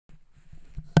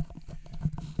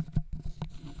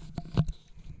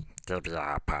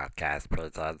Studio Podcast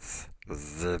presents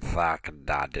The Fuck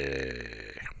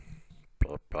Daddy.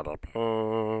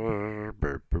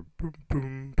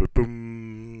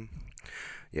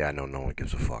 Yeah, I know no one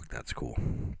gives a fuck. That's cool.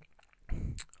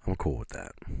 I'm cool with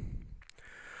that.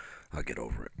 I'll get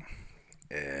over it.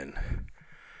 And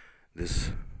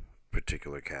this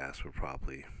particular cast would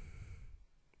probably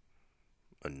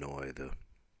annoy the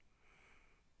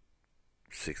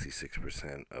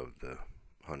 66% of the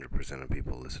 100% of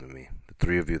people listen to me. The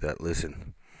three of you that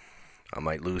listen, I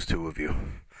might lose two of you.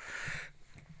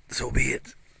 So be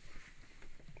it.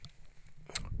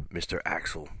 Mr.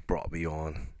 Axel brought me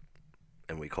on,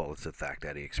 and we call it the Thack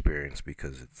Daddy Experience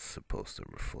because it's supposed to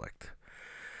reflect,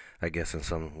 I guess, in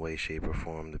some way, shape, or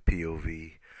form, the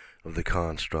POV of the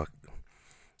construct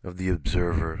of the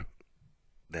observer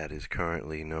that is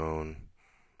currently known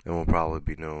and will probably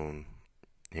be known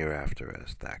hereafter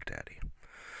as Thack Daddy.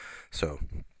 So,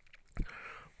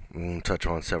 I'm going to touch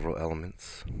on several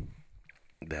elements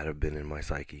that have been in my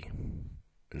psyche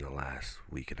in the last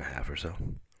week and a half or so.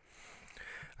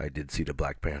 I did see the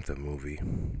Black Panther movie.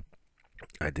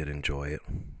 I did enjoy it.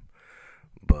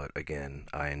 But again,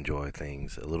 I enjoy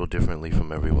things a little differently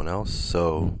from everyone else.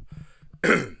 So,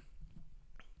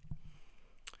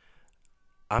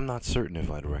 I'm not certain if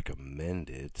I'd recommend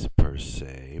it per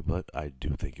se, but I do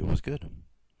think it was good.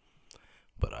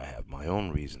 But I have my own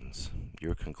reasons.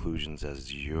 Your conclusions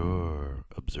as you're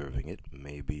observing it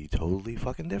may be totally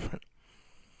fucking different.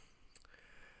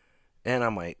 And I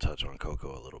might touch on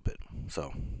Coco a little bit.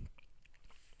 So,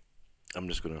 I'm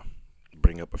just going to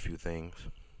bring up a few things,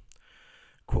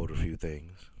 quote a few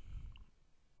things,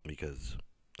 because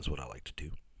that's what I like to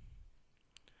do.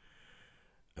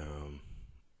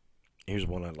 Here's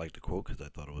one I'd like to quote because I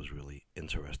thought it was really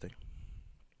interesting.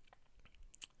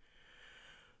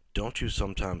 Don't you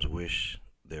sometimes wish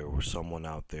there were someone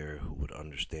out there who would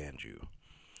understand you,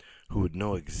 who would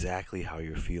know exactly how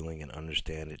you're feeling and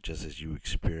understand it just as you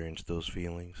experience those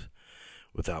feelings,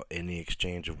 without any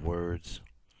exchange of words?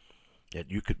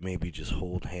 Yet you could maybe just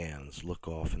hold hands, look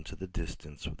off into the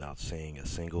distance without saying a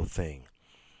single thing,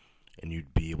 and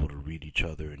you'd be able to read each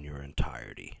other in your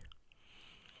entirety.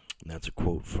 And that's a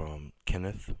quote from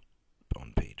Kenneth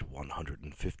on page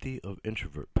 150 of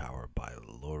Introvert Power by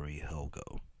Laurie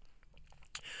Helgo.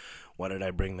 Why did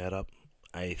I bring that up?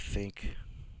 I think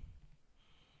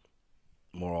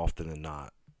more often than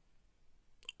not,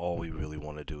 all we really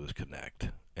want to do is connect.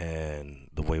 And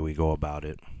the way we go about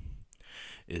it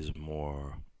is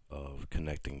more of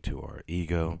connecting to our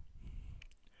ego.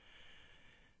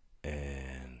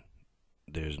 And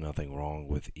there's nothing wrong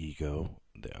with ego.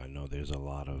 I know there's a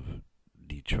lot of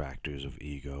detractors of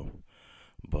ego,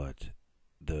 but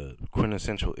the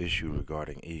quintessential issue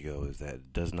regarding ego is that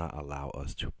it does not allow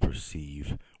us to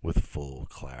perceive with full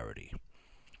clarity.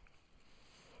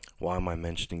 Why am I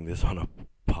mentioning this on a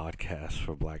podcast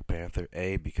for Black Panther?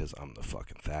 A, because I'm the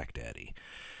fucking Thack Daddy.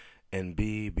 And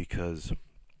B, because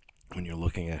when you're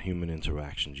looking at human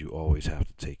interactions, you always have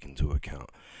to take into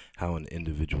account how an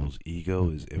individual's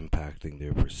ego is impacting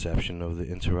their perception of the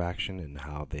interaction and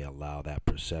how they allow that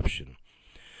perception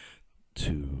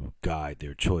to guide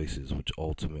their choices, which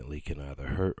ultimately can either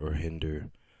hurt or hinder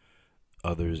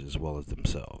others as well as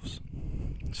themselves.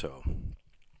 So,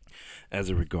 as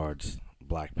it regards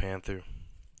Black Panther,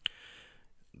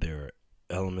 there are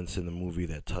elements in the movie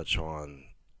that touch on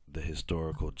the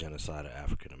historical genocide of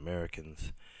African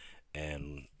Americans,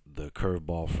 and the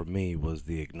curveball for me was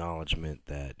the acknowledgement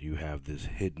that you have this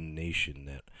hidden nation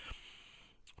that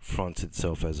fronts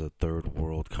itself as a third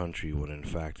world country when in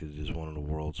fact it is one of the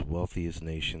world's wealthiest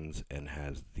nations and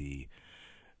has the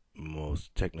most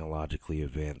technologically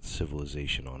advanced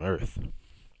civilization on Earth.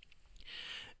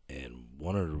 And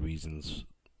one of the reasons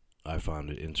I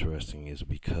found it interesting is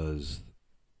because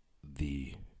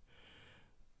the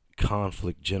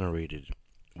conflict generated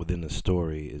within the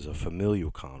story is a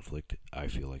familial conflict. I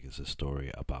feel like it's a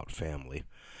story about family,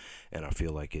 and I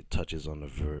feel like it touches on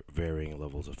the varying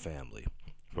levels of family.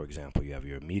 For example, you have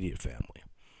your immediate family,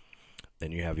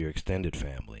 then you have your extended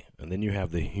family, and then you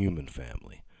have the human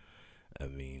family. I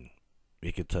mean,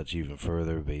 it could touch even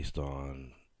further based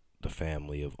on the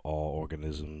family of all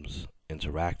organisms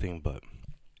interacting, but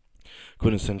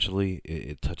quintessentially,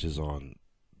 it touches on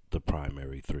the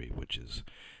primary three, which is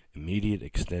immediate,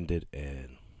 extended,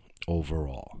 and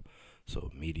overall.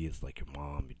 So immediate is like your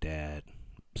mom, your dad,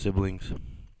 siblings.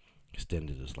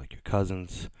 Extended is like your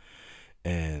cousins.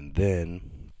 And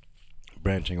then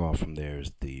branching off from there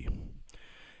is the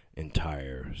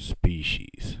entire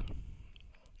species.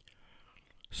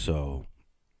 So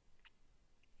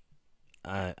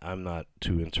I'm not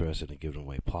too interested in giving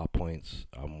away plot points.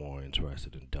 I'm more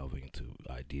interested in delving into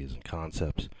ideas and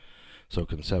concepts. So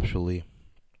conceptually,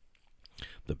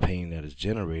 the pain that is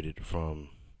generated from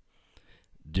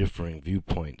differing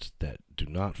viewpoints that do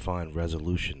not find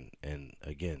resolution, and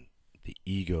again, the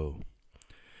ego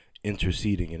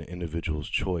interceding in an individual's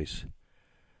choice,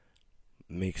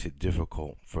 makes it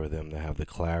difficult for them to have the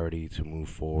clarity to move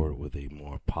forward with a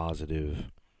more positive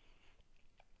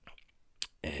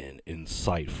and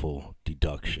insightful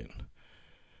deduction.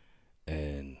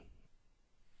 And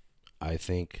I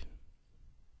think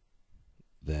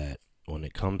that when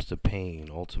it comes to pain,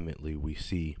 ultimately we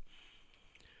see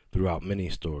throughout many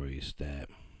stories that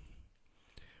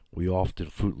we often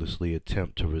fruitlessly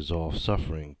attempt to resolve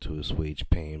suffering to assuage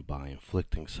pain by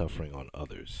inflicting suffering on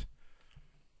others.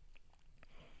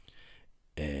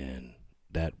 And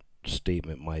that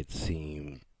statement might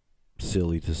seem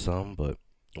silly to some, but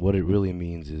what it really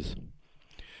means is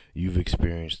you've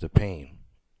experienced the pain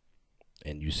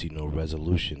and you see no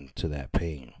resolution to that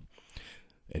pain.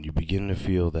 And you begin to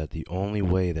feel that the only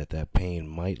way that that pain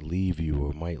might leave you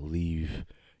or might leave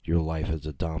your life as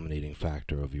a dominating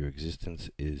factor of your existence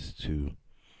is to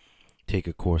take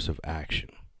a course of action.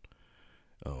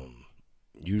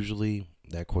 Usually,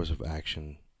 that course of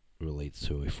action relates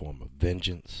to a form of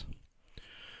vengeance,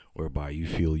 whereby you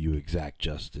feel you exact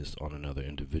justice on another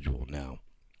individual. Now,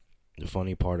 the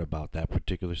funny part about that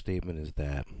particular statement is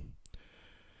that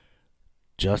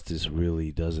justice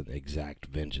really doesn't exact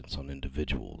vengeance on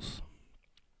individuals.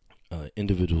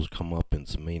 Individuals'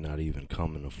 comeuppance may not even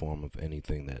come in the form of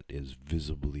anything that is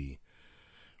visibly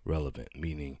relevant,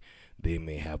 meaning they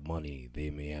may have money, they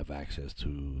may have access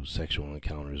to sexual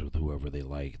encounters with whoever they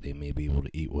like, they may be able to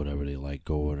eat whatever they like,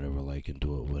 go whatever they like, and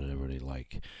do it whatever they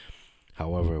like.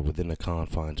 However, within the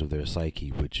confines of their psyche,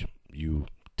 which you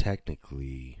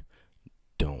technically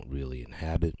don't really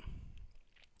inhabit,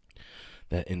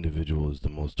 that individual is the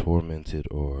most tormented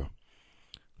or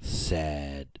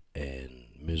sad and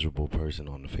miserable person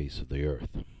on the face of the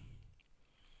earth.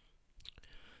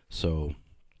 So,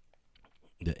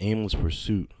 the aimless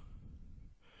pursuit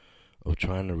of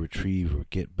trying to retrieve or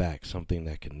get back something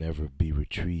that can never be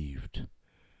retrieved,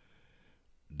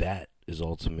 that is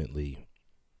ultimately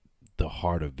the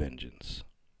heart of vengeance.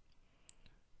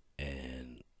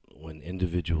 And when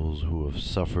individuals who have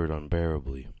suffered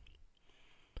unbearably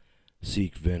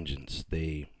seek vengeance,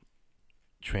 they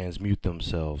transmute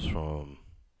themselves from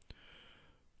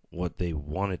what they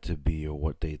wanted to be or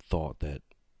what they thought that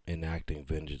enacting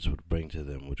vengeance would bring to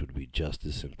them, which would be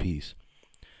justice and peace,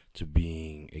 to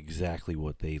being exactly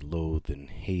what they loathed and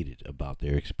hated about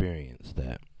their experience,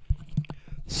 that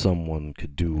someone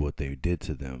could do what they did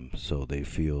to them, so they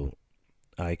feel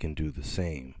I can do the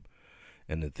same.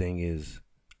 And the thing is,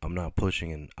 I'm not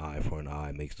pushing an eye for an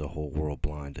eye makes the whole world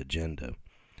blind agenda.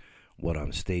 What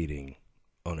I'm stating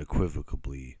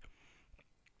unequivocally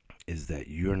is that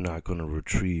you're not going to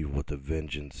retrieve what the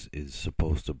vengeance is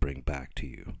supposed to bring back to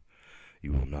you.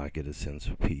 You will not get a sense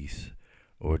of peace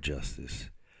or justice.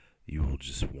 You will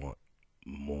just want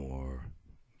more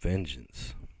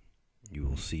vengeance. You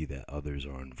will see that others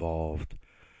are involved.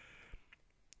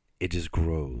 It just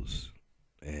grows,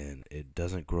 and it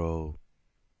doesn't grow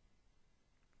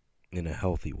in a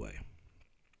healthy way,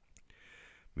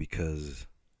 because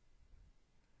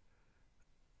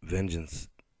vengeance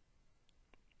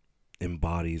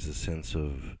embodies a sense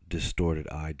of distorted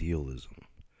idealism.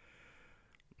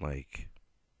 Like,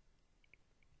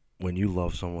 when you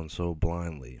love someone so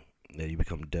blindly that you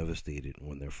become devastated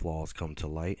when their flaws come to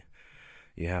light,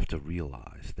 you have to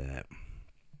realize that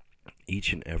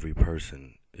each and every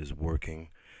person is working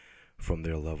from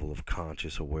their level of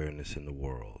conscious awareness in the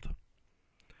world.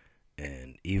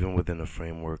 And even within a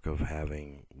framework of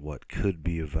having what could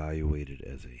be evaluated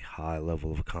as a high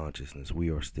level of consciousness,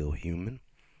 we are still human.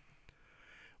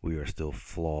 We are still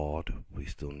flawed. We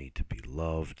still need to be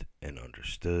loved and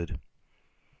understood.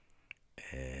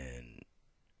 And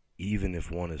even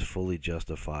if one is fully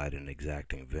justified in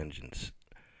exacting vengeance,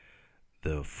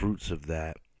 the fruits of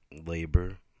that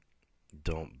labor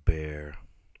don't bear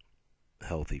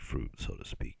healthy fruit, so to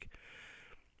speak.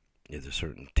 There's a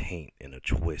certain taint and a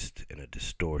twist and a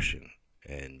distortion,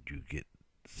 and you get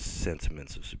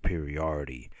sentiments of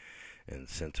superiority and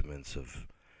sentiments of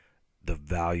the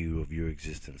value of your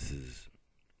existence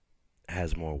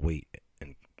has more weight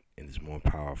and is more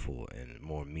powerful and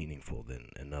more meaningful than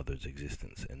another's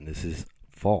existence. And this is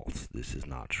false. This is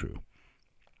not true.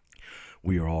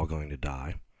 We are all going to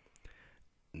die.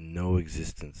 No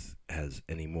existence has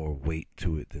any more weight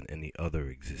to it than any other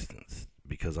existence.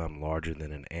 Because I'm larger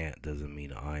than an ant doesn't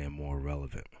mean I am more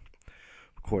relevant.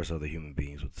 Of course, other human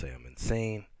beings would say I'm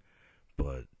insane,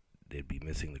 but they'd be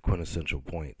missing the quintessential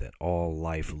point that all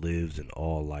life lives and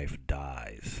all life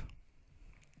dies.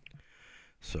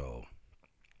 So,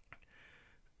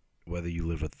 whether you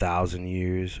live 1,000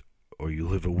 years or you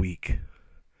live a week,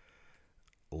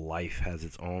 life has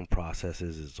its own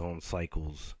processes, its own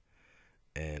cycles,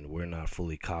 and we're not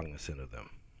fully cognizant of them.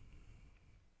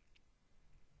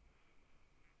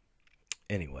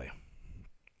 Anyway,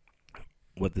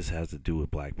 what this has to do with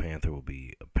Black Panther will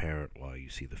be apparent while you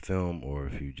see the film, or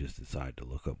if you just decide to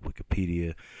look up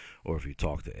Wikipedia, or if you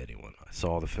talk to anyone. I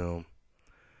saw the film,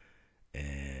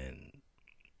 and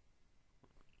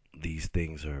these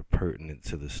things are pertinent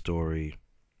to the story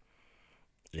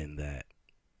in that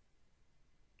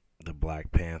the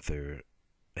Black Panther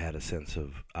had a sense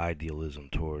of idealism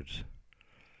towards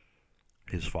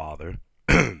his father,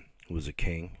 who was a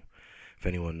king. If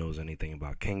anyone knows anything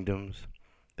about kingdoms,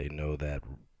 they know that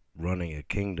running a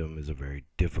kingdom is a very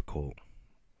difficult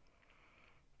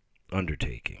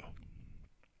undertaking.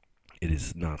 It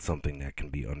is not something that can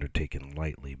be undertaken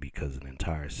lightly, because an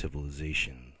entire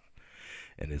civilization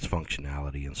and its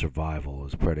functionality and survival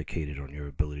is predicated on your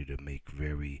ability to make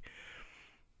very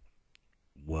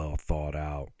well thought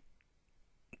out,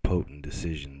 potent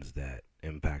decisions that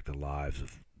impact the lives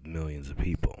of millions of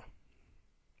people.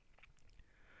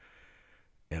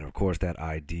 And of course, that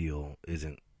ideal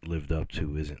isn't lived up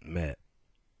to, isn't met.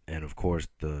 And of course,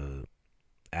 the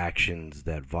actions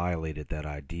that violated that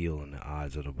ideal in the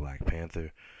eyes of the Black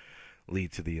Panther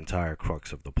lead to the entire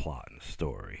crux of the plot and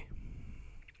story,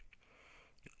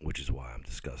 which is why I'm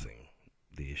discussing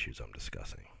the issues I'm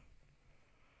discussing.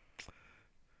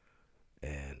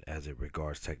 And as it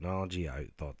regards technology, I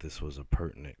thought this was a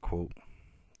pertinent quote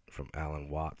from Alan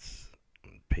Watts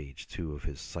on page 2 of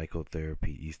his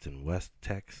Psychotherapy East and West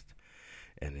text,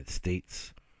 and it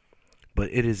states,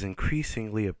 "But it is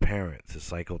increasingly apparent to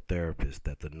psychotherapists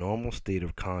that the normal state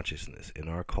of consciousness in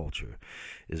our culture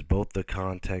is both the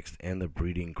context and the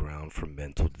breeding ground for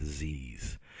mental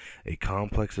disease, a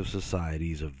complex of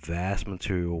societies of vast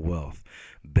material wealth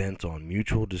bent on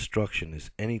mutual destruction is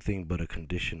anything but a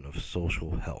condition of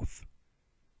social health."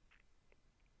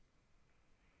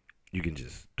 You can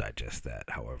just digest that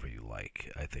however you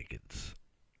like. I think it's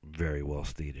very well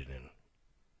stated, and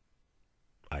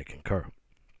I concur.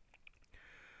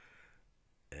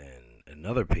 And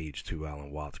another page 2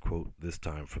 Alan Watts quote, this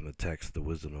time from the text The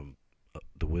Wisdom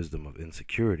of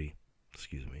Insecurity,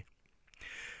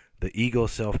 "The ego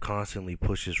self constantly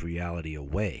pushes reality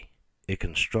away. It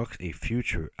constructs a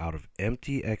future out of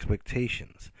empty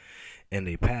expectations and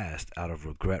a past out of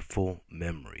regretful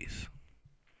memories."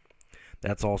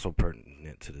 That's also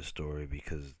pertinent to the story,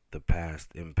 because the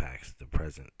past impacts the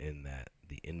present in that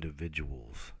the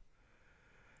individuals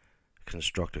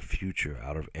construct a future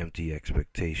out of empty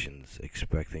expectations,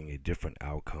 expecting a different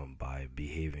outcome by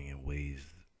behaving in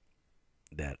ways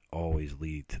that always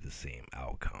lead to the same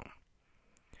outcome.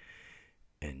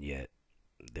 And yet,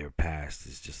 their past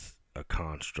is just a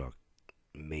construct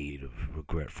made of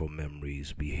regretful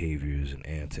memories, behaviors, and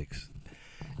antics,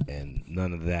 and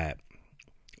none of that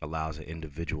allows an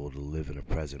individual to live in a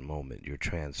present moment. You're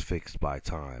transfixed by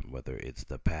time, whether it's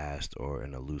the past or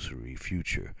an illusory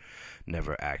future,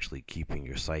 never actually keeping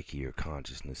your psyche or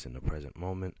consciousness in the present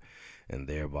moment, and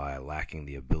thereby lacking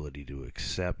the ability to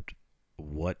accept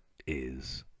what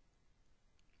is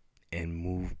and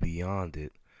move beyond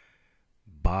it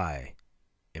by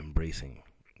embracing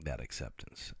that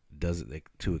acceptance.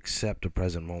 To accept the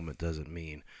present moment doesn't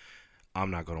mean I'm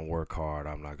not going to work hard,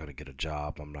 I'm not going to get a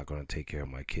job, I'm not going to take care of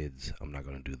my kids, I'm not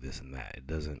going to do this and that. It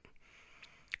doesn't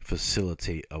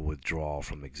facilitate a withdrawal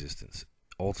from existence.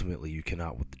 Ultimately, you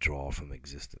cannot withdraw from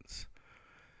existence.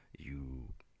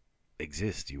 You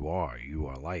exist, you are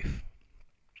life.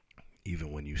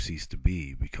 Even when you cease to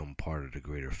be, you become part of the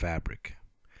greater fabric.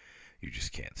 You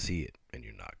just can't see it, and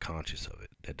you're not conscious of it.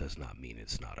 That does not mean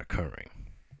it's not occurring.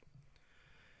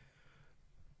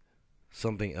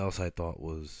 Something else I thought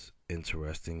was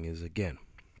interesting is, again,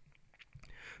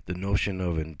 the notion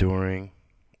of enduring,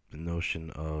 the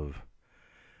notion of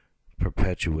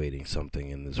perpetuating something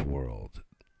in this world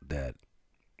that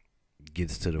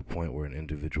gets to the point where an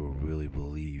individual really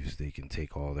believes they can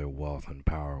take all their wealth and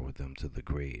power with them to the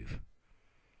grave.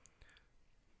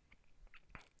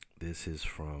 This is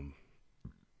from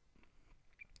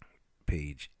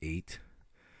page 8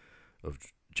 of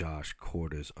Josh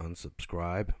Corder's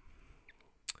Unsubscribe,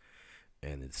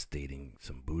 and it's stating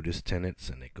some Buddhist tenets,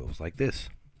 and it goes like this.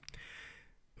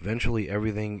 Eventually,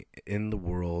 everything in the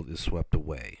world is swept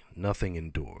away. Nothing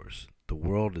endures. The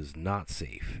world is not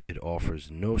safe. It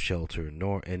offers no shelter,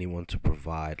 nor anyone to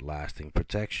provide lasting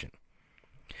protection.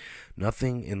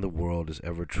 Nothing in the world is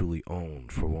ever truly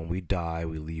owned, for when we die,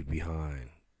 we leave behind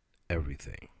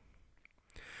everything.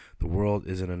 The world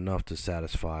isn't enough to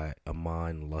satisfy a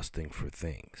mind lusting for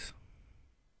things.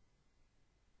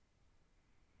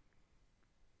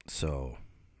 So,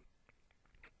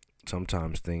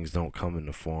 sometimes things don't come in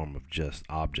the form of just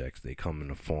objects. They come in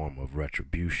the form of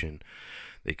retribution.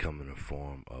 They come in the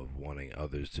form of wanting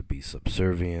others to be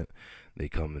subservient. They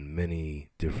come in many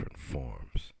different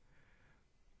forms.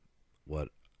 What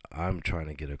I'm trying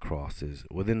to get across is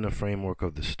within the framework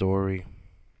of the story,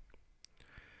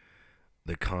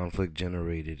 the conflict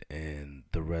generated and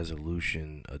the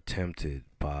resolution attempted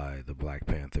by the Black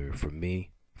Panther, for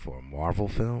me, for a Marvel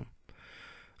film,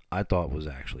 I thought was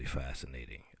actually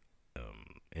fascinating.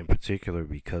 In particular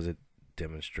because it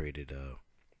demonstrated a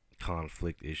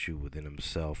conflict issue within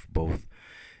himself, both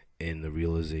in the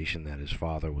realization that his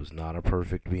father was not a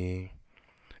perfect being,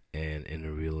 and in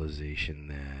the realization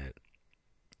that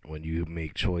when you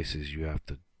make choices, you have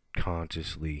to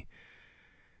consciously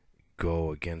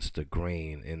go against the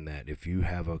grain, in that if you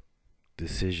have a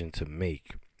decision to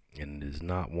make and it is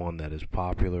not one that is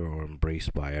popular or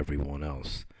embraced by everyone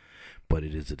else, but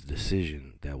it is a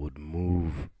decision that would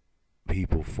move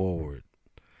people forward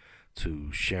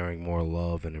to sharing more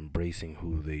love and embracing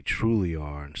who they truly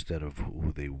are instead of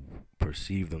who they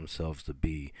perceive themselves to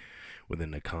be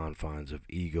within the confines of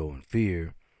ego and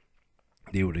fear,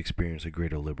 they would experience a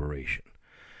greater liberation.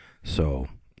 So,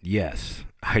 yes,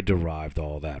 I derived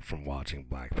all that from watching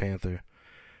Black Panther.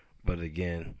 But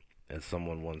again, as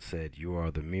someone once said, you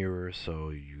are the mirror, so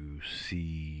you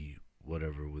see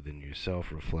whatever within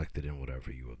yourself reflected in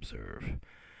whatever you observe.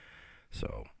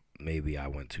 So, maybe I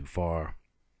went too far.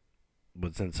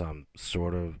 But since I'm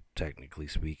sort of, technically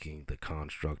speaking, the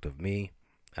construct of me,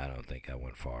 I don't think I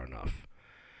went far enough.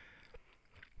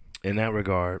 In that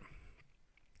regard,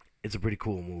 it's a pretty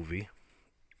cool movie.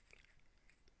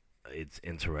 It's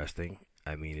interesting.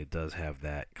 I mean, it does have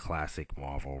that classic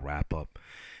Marvel wrap up,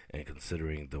 and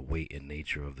considering the weight and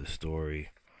nature of the story,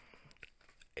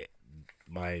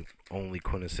 my only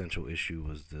quintessential issue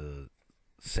was the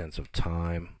sense of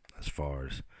time, as far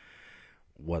as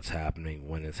what's happening,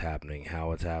 when it's happening,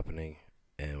 how it's happening.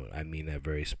 And I mean that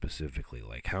very specifically.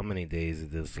 Like, how many days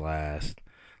did this last?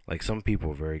 Like, some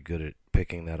people are very good at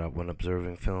picking that up when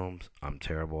observing films. I'm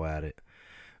terrible at it.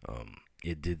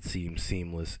 It did seem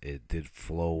seamless. It did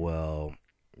flow well.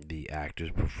 The actors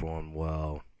performed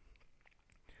well.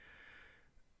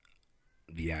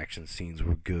 The action scenes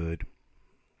were good.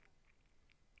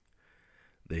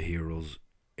 The hero's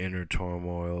inner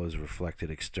turmoil is reflected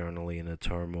externally in the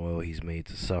turmoil he's made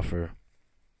to suffer.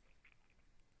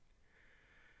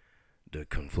 The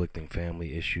conflicting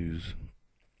family issues,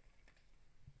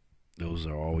 those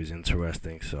are always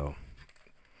interesting. So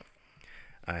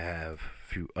I have a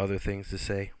few other things to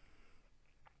say,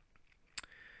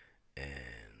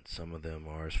 and some of them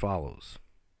are as follows.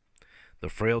 The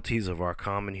frailties of our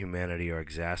common humanity are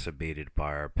exacerbated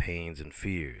by our pains and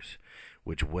fears,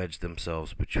 which wedge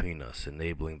themselves between us,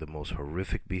 enabling the most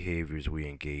horrific behaviors we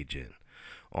engage in,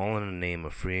 all in the name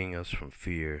of freeing us from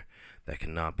fear that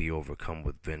cannot be overcome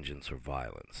with vengeance or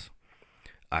violence.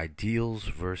 Ideals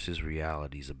versus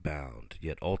realities abound,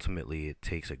 yet ultimately it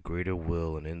takes a greater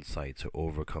will and insight to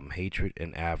overcome hatred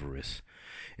and avarice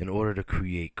in order to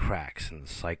create cracks in the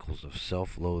cycles of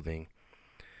self-loathing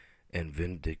and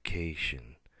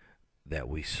vindication that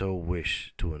we so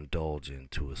wish to indulge in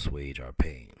to assuage our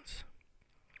pains.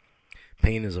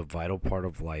 Pain is a vital part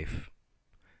of life,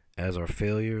 as are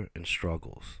failure and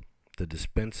struggles. The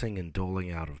dispensing and doling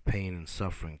out of pain and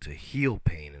suffering to heal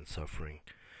pain and suffering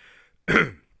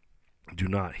do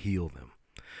not heal them,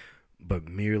 but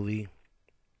merely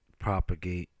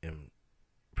propagate and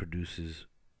produces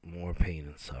more pain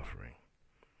and suffering.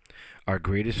 Our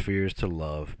greatest fear is to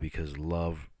love, because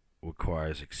love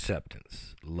requires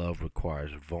acceptance. Love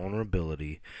requires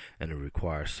vulnerability, and it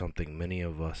requires something many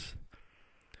of us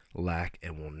lack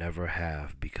and will never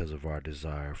have because of our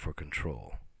desire for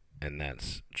control, and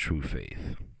that's true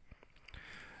faith.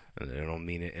 And I don't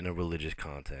mean it in a religious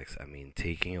context. I mean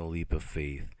taking a leap of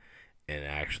faith and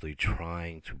actually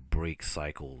trying to break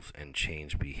cycles and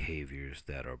change behaviors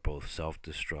that are both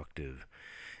self-destructive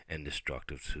and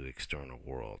destructive to the external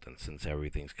world. And since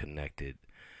everything's connected,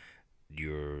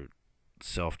 your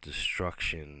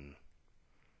self-destruction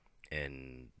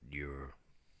and your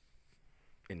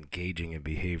engaging in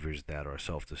behaviors that are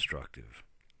self-destructive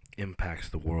impacts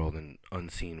the world in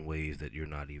unseen ways that you're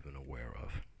not even aware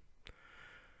of.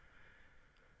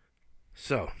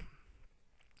 So,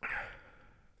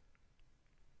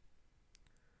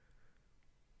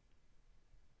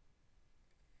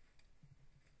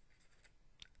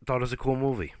 thought it was a cool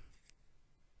movie.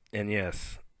 And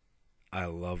yes, I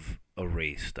love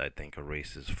Erased. I think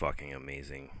Erased is fucking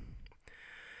amazing.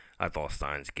 I thought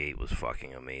Steins Gate was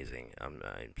fucking amazing. I'm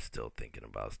still thinking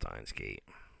about Steins Gate.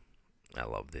 I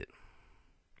loved it.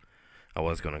 I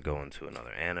was gonna go into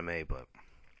another anime, but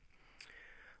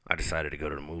I decided to go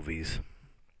to the movies,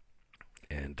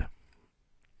 and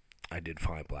I did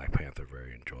find Black Panther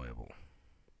very enjoyable.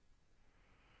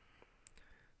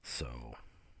 So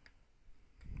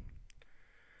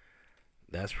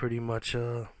that's pretty much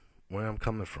where I'm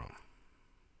coming from.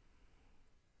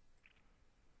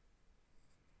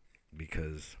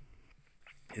 Because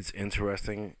it's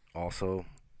interesting also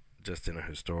just in a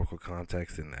historical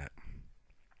context in that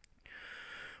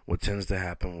what tends to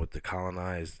happen with the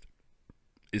colonized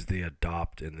is they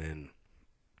adopt and then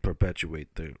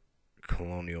perpetuate the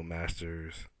colonial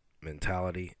masters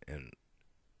mentality and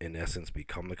in essence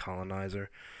become the colonizer,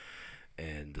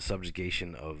 and the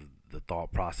subjugation of the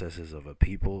thought processes of a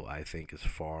people I think is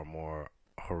far more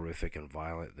horrific and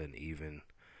violent than even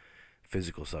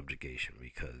physical subjugation,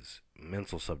 because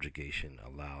mental subjugation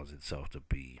allows itself to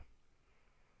be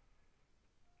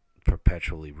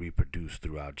perpetually reproduced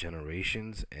throughout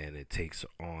generations, and it takes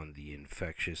on the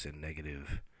infectious and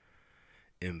negative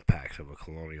impacts of a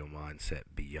colonial mindset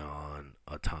beyond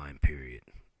a time period,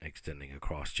 extending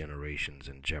across generations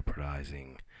and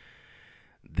jeopardizing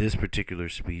this particular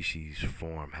species'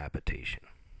 form habitation.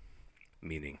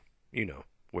 Meaning,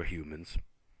 we're humans.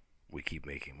 We keep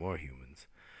making more humans.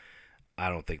 I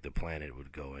don't think the planet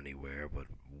would go anywhere, but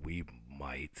we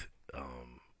might.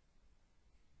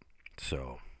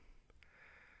 So,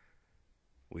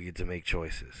 we get to make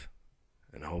choices.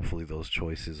 And hopefully those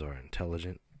choices are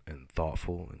intelligent and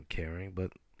thoughtful and caring,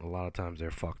 but a lot of times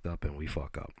they're fucked up and we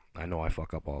fuck up. I know I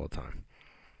fuck up all the time.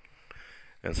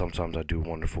 And sometimes I do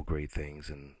wonderful, great things,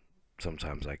 and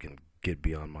sometimes I can get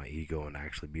beyond my ego and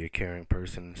actually be a caring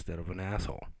person instead of an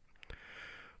asshole.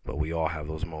 But we all have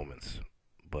those moments.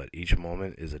 But each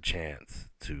moment is a chance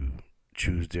to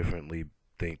choose differently,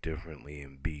 think differently,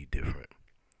 and be different.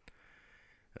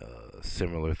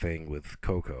 Similar thing with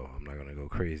Coco. I'm not going to go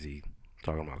crazy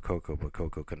talking about Coco, but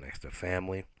Coco connects to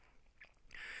family.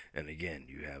 And again,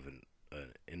 you have an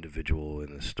individual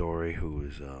in the story who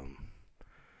is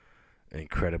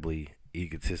incredibly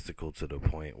egotistical to the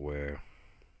point where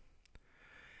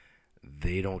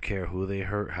they don't care who they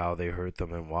hurt, how they hurt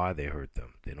them, and why they hurt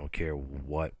them. They don't care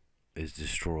what is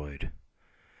destroyed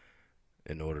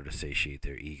in order to satiate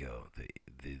their ego.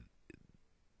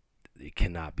 They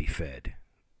cannot be fed.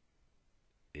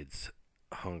 Its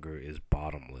hunger is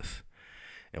bottomless.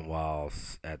 And while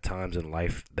at times in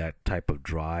life that type of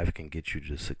drive can get you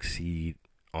to succeed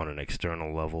on an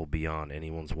external level beyond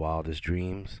anyone's wildest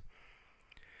dreams,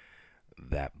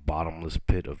 that bottomless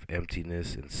pit of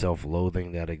emptiness and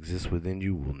self-loathing that exists within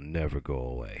you will never go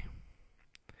away.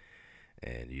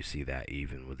 And you see that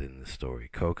even within the story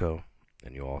Coco.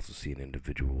 And you also see an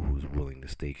individual who's willing to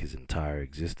stake his entire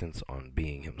existence on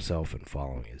being himself and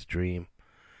following his dream.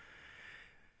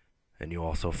 And you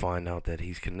also find out that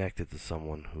he's connected to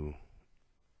someone who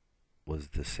was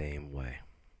the same way.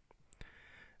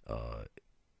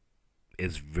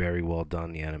 It's very well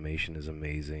done. The animation is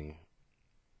amazing.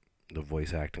 The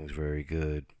voice acting is very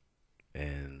good.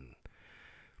 And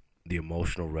the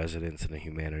emotional resonance and the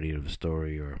humanity of the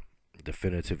story are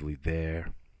definitively there.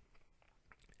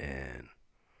 And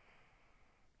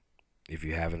if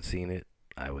you haven't seen it,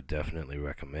 I would definitely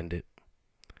recommend it.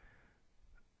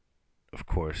 Of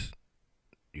course,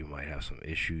 you might have some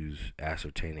issues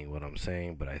ascertaining what I'm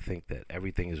saying, but I think that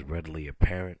everything is readily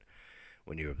apparent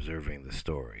when you're observing the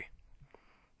story.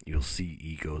 You'll see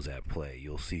egos at play,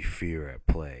 you'll see fear at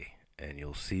play, and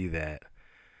you'll see that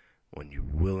when you're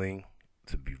willing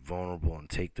to be vulnerable and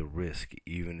take the risk,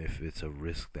 even if it's a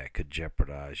risk that could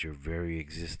jeopardize your very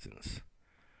existence,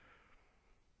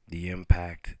 the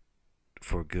impact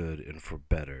for good and for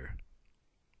better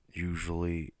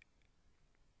usually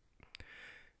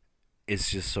it's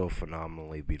just so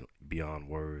phenomenally beyond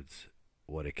words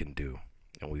what it can do.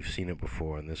 And we've seen it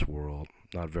before in this world,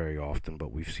 not very often,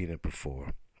 but we've seen it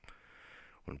before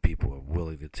when people are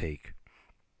willing to take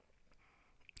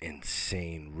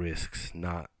insane risks,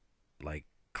 not like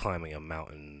climbing a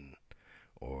mountain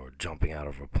or jumping out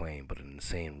of a plane, but an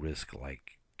insane risk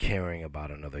like caring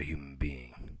about another human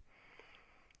being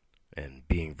and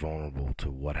being vulnerable to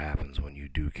what happens when you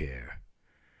do care.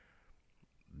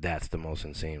 That's the most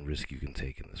insane risk you can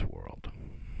take in this world.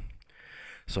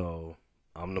 So,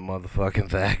 I'm the motherfucking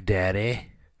Fact Daddy.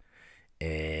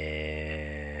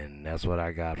 And that's what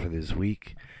I got for this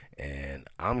week. And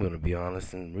I'm going to be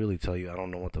honest and really tell you I don't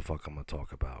know what the fuck I'm going to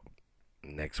talk about.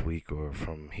 next week or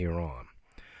from here on.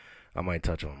 I might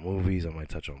touch on movies, I might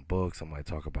touch on books, I might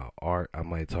talk about art, I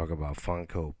might talk about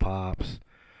Funko Pops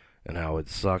and how it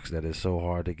sucks that it's so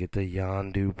hard to get the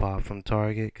Yondu Pop from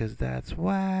Target because that's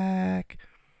whack.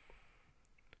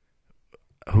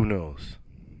 Who knows?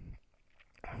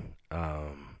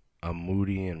 I'm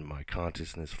moody and my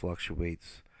consciousness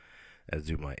fluctuates, as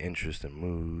do my interests and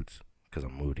moods, because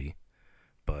I'm moody.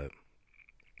 But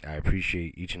I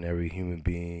appreciate each and every human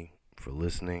being for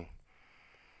listening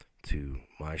to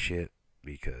my shit,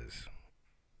 because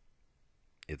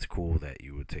it's cool that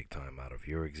you would take time out of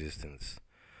your existence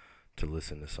to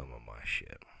listen to some of my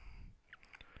shit.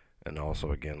 And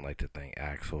also, again, like to thank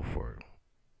Axel for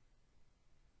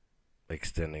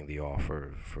extending the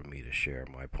offer for me to share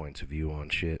my points of view on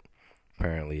shit.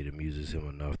 Apparently, it amuses him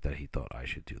enough that he thought I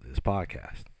should do this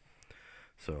podcast.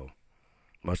 So,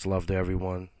 much love to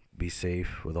everyone. Be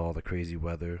safe with all the crazy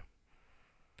weather.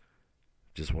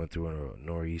 Just went through a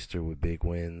nor'easter with big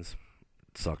winds.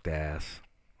 It sucked ass.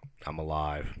 I'm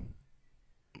alive.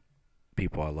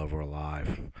 People I love are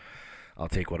alive. I'll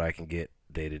take what I can get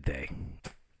day to day.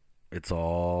 It's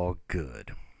all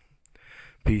good.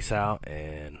 Peace out,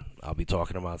 and I'll be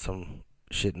talking about some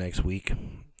shit next week,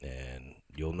 and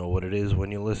you'll know what it is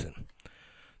when you listen.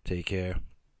 Take care.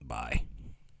 Bye.